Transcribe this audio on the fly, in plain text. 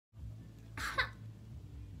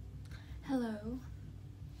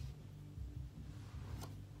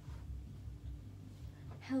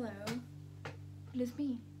Hello, it is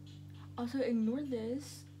me. Also, ignore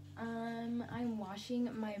this. I'm washing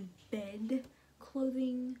my bed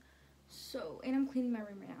clothing, and I'm cleaning my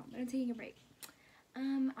room right now, but I'm taking a break.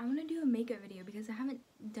 I'm gonna do a makeup video because I haven't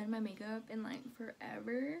done my makeup in like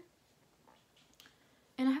forever,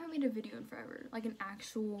 and I haven't made a video in forever, like an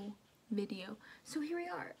actual video. So here we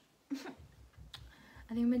are.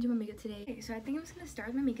 I think I'm gonna do my makeup today. Okay, so I think I'm just gonna start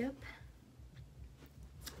with my makeup.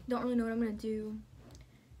 Don't really know what I'm gonna do.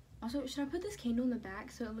 Also, should I put this candle in the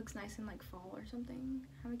back so it looks nice and like fall or something?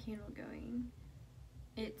 Have a candle going.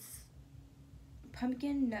 It's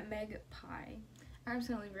pumpkin nutmeg pie. I'm just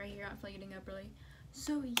gonna leave it right here. I don't feel like getting up really.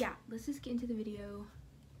 So yeah, let's just get into the video.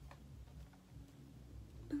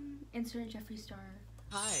 Boom. Insert Jeffree Star.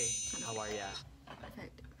 Hi, how are ya?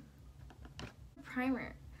 Perfect.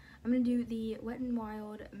 Primer. I'm gonna do the Wet n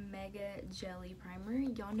Wild Mega Jelly Primer.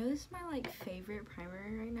 Y'all know this is my like favorite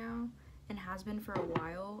primer right now, and has been for a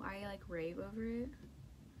while. I like rave over it.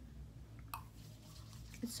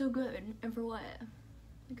 It's so good. And for what?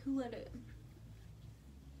 Like, who let it?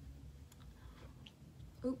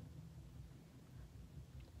 Oh.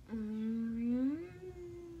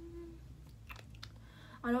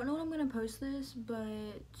 I don't know when I'm gonna post this,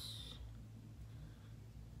 but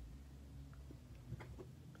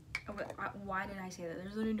why did I say that?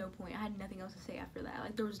 There's literally no point. I had nothing else to say after that.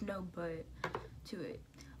 Like, there was no but to it.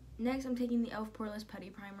 Next, I'm taking the e.l.f. Poreless Putty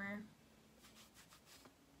Primer.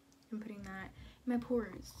 I'm putting that in my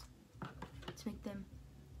pores to make them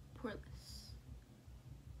poreless.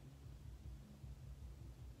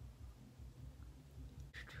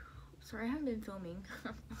 Sorry, I haven't been filming.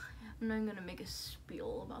 I'm not gonna make a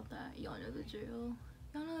spiel about that. Y'all know the drill.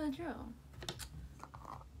 Y'all know the drill.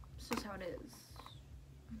 It's just how it is.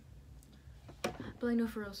 But like, no,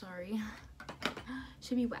 for real, sorry.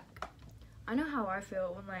 Should be whack. I know how I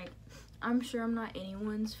feel when, like, I'm sure I'm not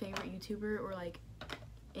anyone's favorite YouTuber or like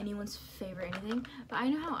anyone's favorite anything, but I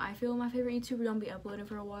know how I feel when my favorite YouTuber don't be uploading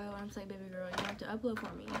for a while, and I'm just like, baby girl, you have to upload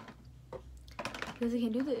for me because I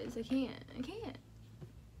can't do this. I can't.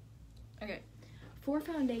 Okay, for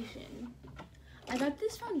foundation, I got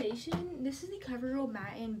this foundation. This is the CoverGirl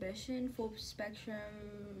Matte Ambition Full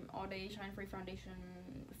Spectrum All Day Shine Free Foundation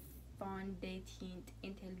Fond de Teint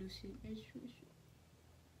Interlucid.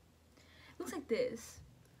 Looks like this.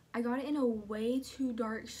 I got it in a way too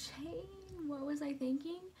dark shade. What was I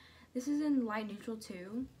thinking? This is in light neutral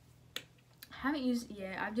too. Haven't used it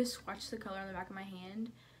yet. I've just swatched the color on the back of my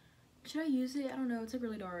hand. Should I use it? I don't know. It's like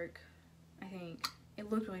really dark, I think. It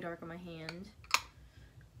looked really dark on my hand.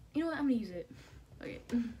 You know what? I'm gonna use it. Okay.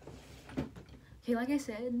 Okay, like I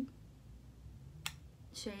said,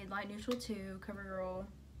 shade light neutral 2, CoverGirl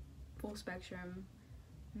Full Spectrum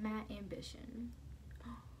Matte Ambition.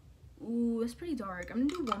 Ooh, that's pretty dark. I'm gonna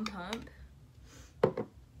do one pump.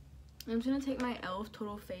 I'm just gonna take my e.l.f.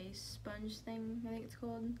 Total Face sponge thing, I think it's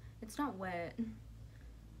called. It's not wet.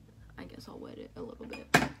 I guess I'll wet it a little bit.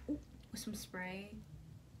 Ooh, with some spray.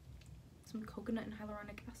 Some coconut and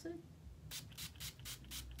hyaluronic acid.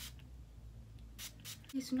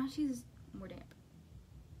 Okay, so now she's more damp.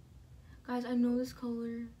 Guys, I know this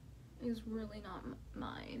color is really not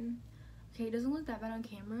mine. Okay, it doesn't look that bad on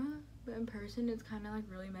camera, but in person it's kind of like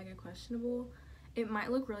really mega questionable. It might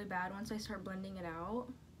look really bad once I start blending it out.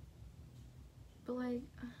 But like,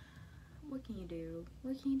 what can you do?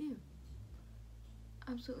 What can you do?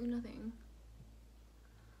 Absolutely nothing.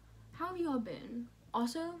 How have you all been?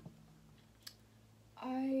 Also,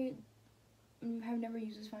 I have never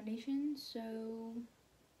used this foundation, so I'm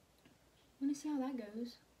gonna see how that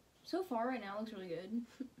goes. So far right now it looks really good.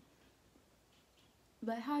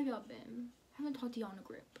 But how have y'all been? Haven't talked to y'all in a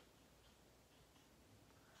grip.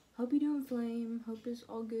 Hope you're doing flame. Hope it's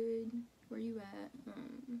all good. Where you at?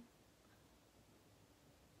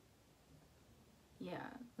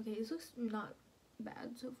 Yeah. Okay, this looks not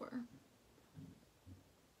bad so far.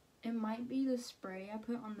 It might be the spray I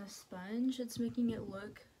put on the sponge that's making it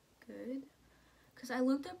look good. Because I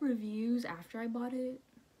looked up reviews after I bought it.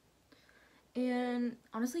 And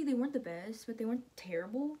honestly, they weren't the best, but they weren't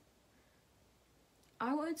terrible.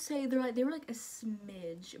 I would say they were like a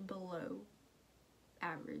smidge below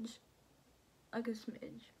average. Like a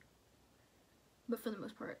smidge. But for the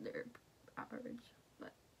most part, they're average.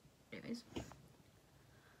 But anyways.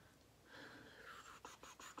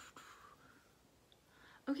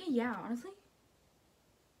 Okay, yeah, honestly.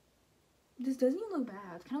 This doesn't even look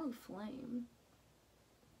bad. It's kind of like flame.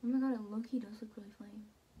 Oh my god, it low-key does look really flame.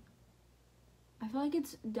 I feel like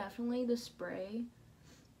it's definitely the spray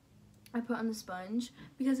I put on the sponge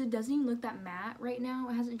because it doesn't even look that matte right now.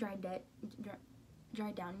 It hasn't dried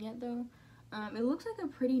down yet though. It looks like a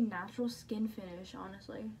pretty natural skin finish,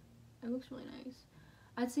 honestly. It looks really nice.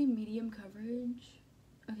 I'd say medium coverage.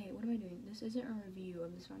 Okay, what am I doing? This isn't a review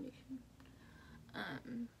of this foundation.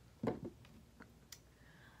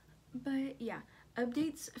 But yeah,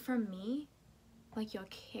 updates from me, like y'all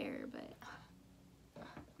care, but I'm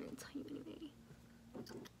gonna tell you anyway.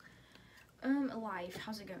 Life,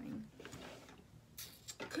 how's it going?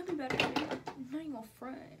 Could be better. I'm not even gonna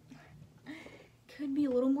front. Could be a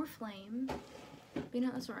little more flame, but you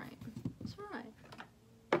know, that's alright. It's alright.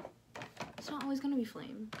 It's not always gonna be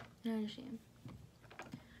flame. I understand.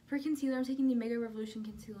 For concealer, I'm taking the Mega Revolution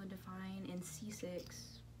Concealer Define in C6.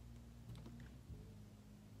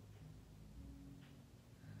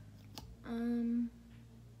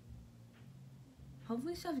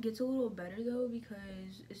 Hopefully stuff gets a little better though,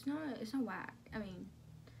 because it's not whack. I mean,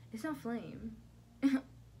 it's not flame. It's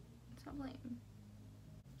not flame.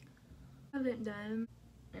 I haven't done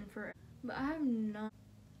and for, but I have not,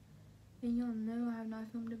 and y'all know I have not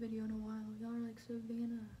filmed a video in a while. Y'all are like,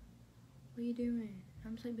 Savannah, what are you doing?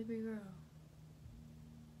 I'm just like, baby girl,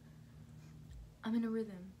 I'm in a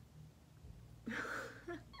rhythm.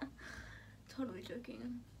 Totally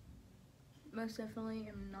joking. Most definitely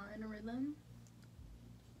am not in a rhythm.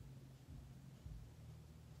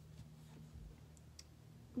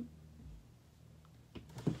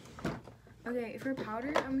 Okay, for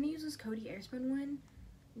powder, I'm gonna use this Coty Airspun one,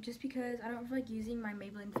 just because I don't feel like using my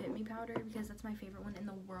Maybelline Fit Me powder, because that's my favorite one in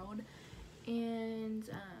the world. And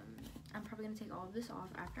I'm probably gonna take all of this off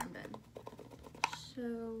after I'm done.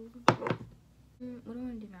 So, what do I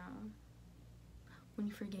want to do now? When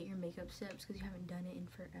you forget your makeup steps because you haven't done it in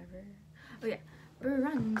forever. Oh yeah,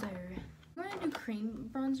 bronzer. I'm gonna do cream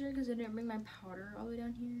bronzer because I didn't bring my powder all the way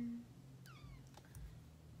down here.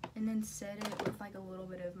 And then set it with like a little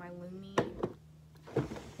bit of my Lumi.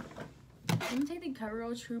 I'm gonna take the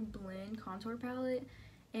CoverGirl True Blend contour palette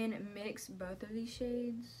and mix both of these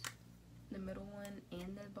shades, the middle one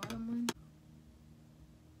and the bottom one.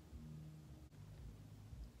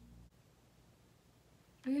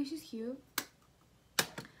 Okay, she's cute.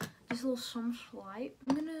 Just a little some swipe.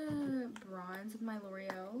 I'm gonna bronze with my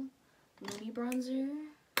L'Oreal Lumi bronzer.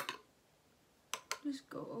 Just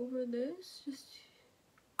go over this. Just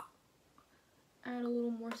add a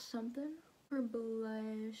little more something. For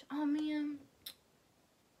blush, oh man,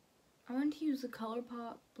 I wanted to use the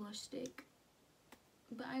ColourPop blush stick,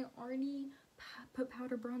 but I already put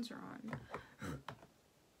powder bronzer on.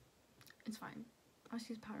 It's fine. I'll just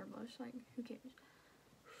use powder blush. Like, who cares?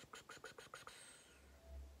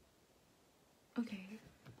 Okay.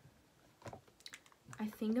 I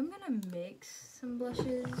think I'm gonna mix some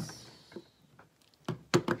blushes.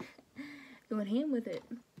 Going ham with it.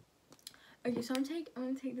 Okay, so I'm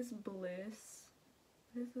gonna take this Bliss.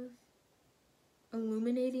 What is this?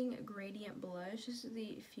 Illuminating Gradient Blush. This is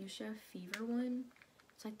the Fuchsia Fever one.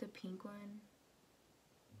 It's like the pink one.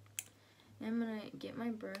 And I'm gonna get my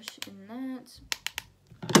brush in that.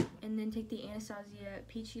 And then take the Anastasia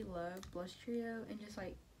Peachy Love Blush Trio and just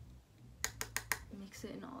like mix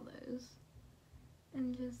it in all those.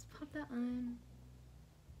 And just pop that on.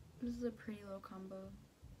 This is a pretty little combo.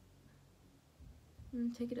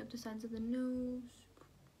 And take it up the sides of the nose.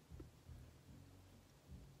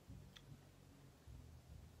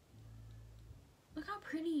 Look how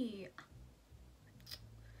pretty.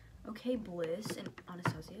 Okay, Bliss and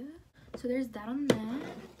Anastasia. So there's that on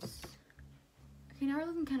that. Okay, now we're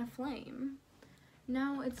looking kind of flame.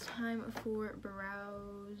 Now it's time for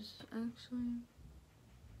brows. Actually,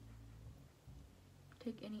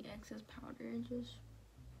 take any excess powder and just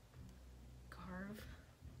carve.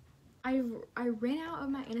 I ran out of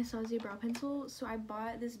my Anastasia brow pencil, so I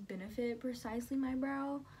bought this Benefit Precisely My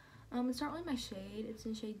Brow. It's not really my shade. It's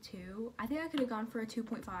in shade 2. I think I could have gone for a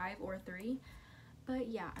 2.5 or a 3. But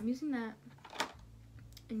yeah, I'm using that.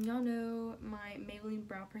 And y'all know my Maybelline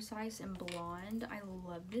Brow Precise in Blonde. I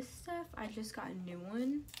love this stuff. I just got a new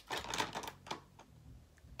one.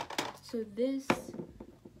 So this,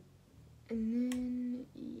 and then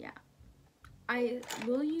yeah. I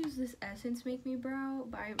will use this Essence Make Me Brow,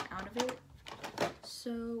 but I'm out of it.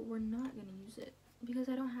 So we're not gonna use it because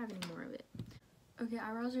I don't have any more of it. Okay,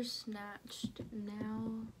 eyebrows are snatched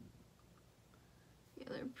now. Yeah,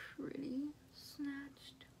 they're pretty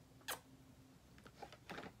snatched.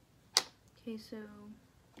 Queso.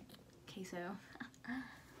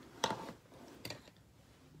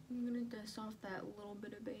 I'm gonna dust off that little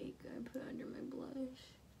bit of bake I put under my blush.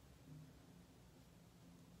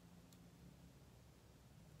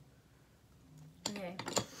 Okay.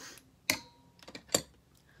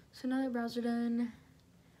 So now that brows are done,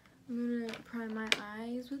 I'm gonna prime my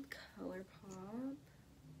eyes with ColourPop.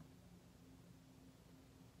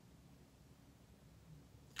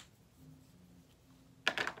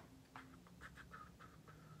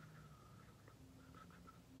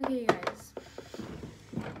 Okay, guys.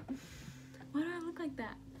 Why do I look like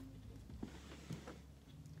that?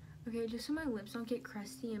 Okay, just so my lips don't get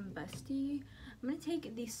crusty and busty, I'm gonna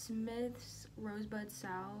take the Smith's Rosebud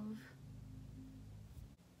Salve.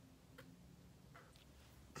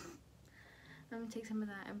 I'm gonna take some of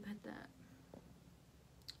that and put that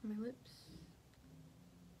on my lips.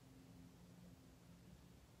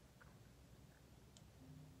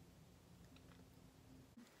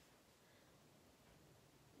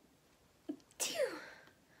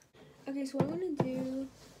 Okay, so what I'm gonna do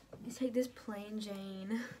is take this Plain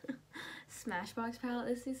Jane Smashbox palette.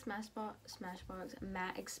 This is Smashbox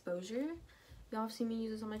Matte Exposure. Y'all have seen me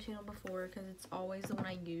use this on my channel before because it's always the one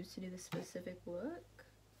I use to do this specific look.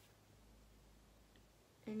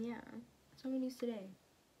 And yeah, that's what I'm gonna use today.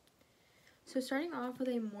 So starting off with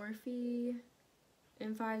a Morphe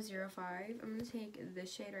M505, I'm gonna take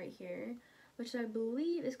this shade right here, which I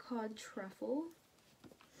believe is called Truffle,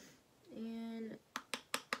 and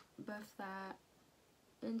buff that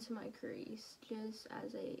into my crease just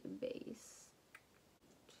as a base.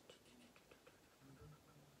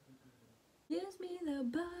 Gives me the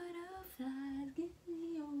butterflies, give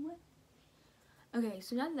me away. Okay,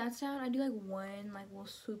 so now that that's down, I do like one like little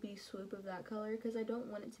swoopy swoop of that color because I don't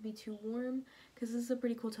want it to be too warm because this is a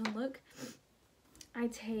pretty cool tone look. I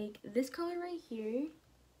take this color right here,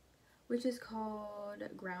 which is called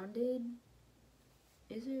Grounded.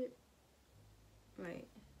 Is it? Right.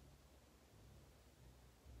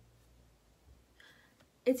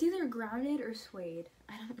 It's either Grounded or Suede.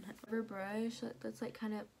 I don't know. Rubber brush that's like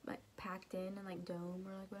kind of like packed in and like dome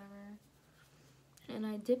or like whatever. And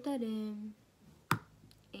I dip that in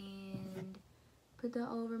and put that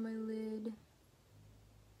all over my lid.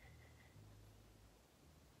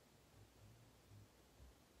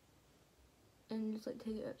 And just like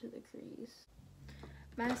take it up to the crease.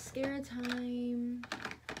 Mascara time.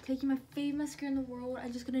 Taking my favorite mascara in the world. I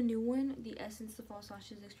just got a new one. The Essence The False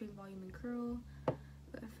Lashes Extreme Volume and Curl.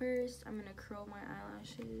 But first, I'm gonna curl my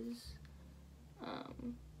eyelashes.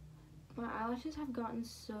 My eyelashes have gotten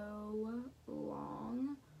so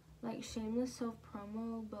long. Like, shameless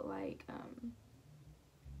self-promo, but like,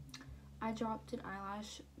 I dropped an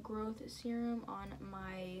eyelash growth serum on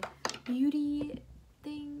my beauty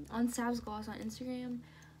thing on Sav's Gloss on Instagram.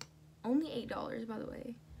 Only $8, by the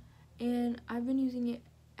way. And I've been using it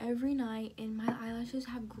every night, and my eyelashes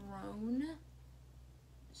have grown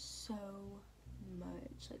so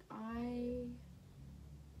much. Like,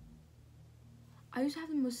 I used to have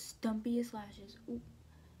the most stumpiest lashes. Ooh.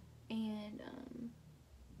 And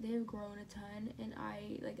they have grown a ton, and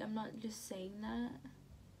I'm not just saying that,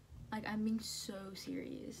 like, I'm being so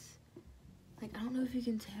serious. Like, I don't know if you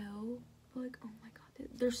can tell, but like, oh my god,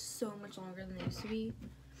 they're so much longer than they used to be.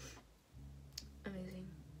 Amazing.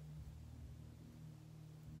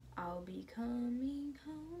 I'll be coming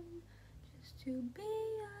home just to be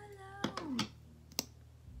alone.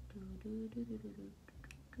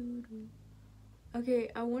 Okay,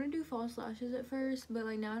 I want to do false lashes at first, but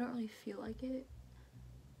like now I don't really feel like it.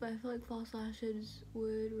 But I feel like false lashes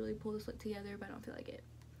would really pull this look together, but I don't feel like it.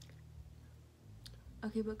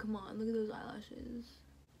 Okay, but come on, look at those eyelashes.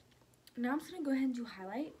 Now I'm just gonna go ahead and do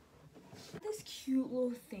highlight. This cute little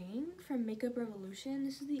thing from Makeup Revolution.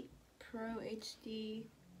 This is the Pro HD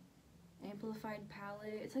Amplified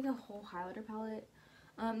palette. It's like a whole highlighter palette.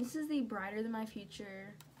 This is the Brighter Than My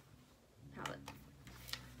Future palette.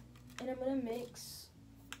 And I'm gonna mix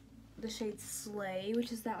the shade Slay,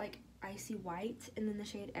 which is that like icy white, and then the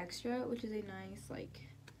shade Extra, which is a nice like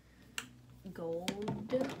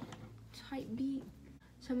gold type beat.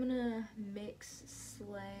 So I'm gonna mix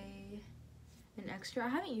Slay and Extra. I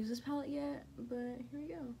haven't used this palette yet, but here we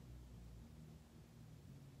go.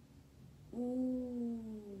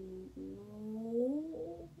 Ooh,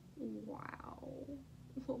 wow.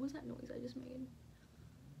 What was that noise I just made?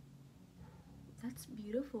 That's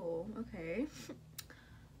beautiful. Okay.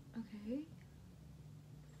 Okay.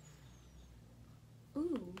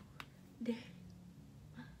 Ooh.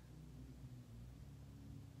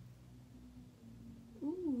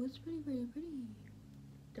 Ooh, it's pretty.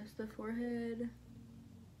 Dust the forehead,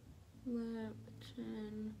 lip,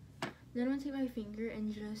 chin. Then I'm gonna take my finger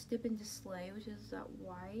and just dip into Slay, which is that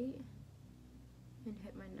white, and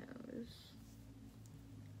hit my nose.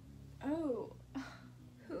 Oh,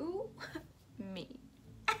 who? Me.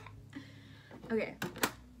 Okay,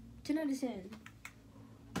 10 out of 10.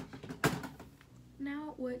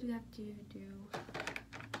 Now, what steps we have to do.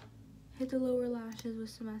 Hit the lower lashes with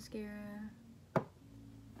some mascara.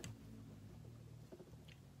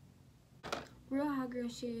 Real hot girl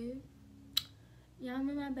shit. Yeah, I'm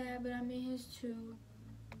in my bag, but I'm in his too.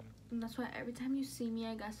 And that's why every time you see me,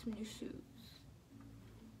 I got some new shoes.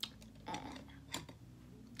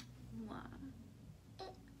 Whack.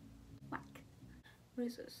 What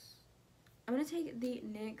is this? I'm gonna take the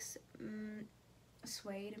NYX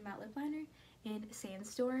Suede matte lip liner in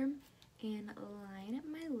Sandstorm and line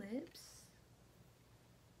my lips.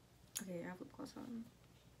 Okay, I have lip gloss on.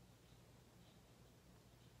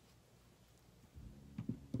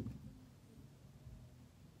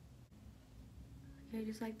 Okay,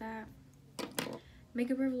 just like that.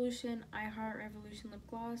 Makeup Revolution, I Heart Revolution lip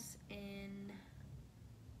gloss in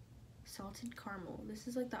Salted Caramel. This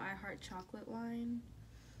is like the I Heart chocolate line.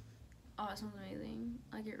 Oh, it smells amazing.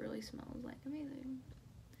 Like, it really smells like amazing.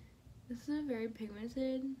 This is a very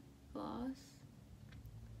pigmented gloss,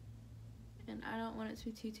 and I don't want it to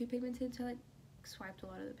be too pigmented, so I like swiped a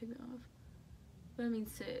lot of the pigment off. But I mean,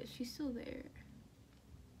 sis, she's still there.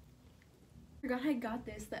 I forgot I got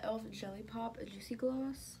this, the e.l.f. Jelly Pop Juicy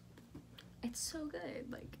Gloss. It's so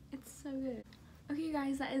good. Like, it's so good. Okay,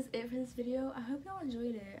 guys, that is it for this video. I hope y'all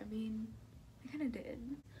enjoyed it. I mean, I kind of did.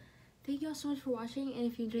 Thank y'all so much for watching,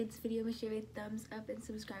 and if you enjoyed this video, make sure you give it a thumbs up and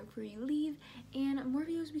subscribe before you leave. And more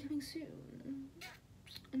videos will be coming soon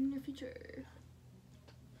in the near future.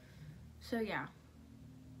 So yeah,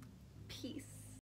 peace.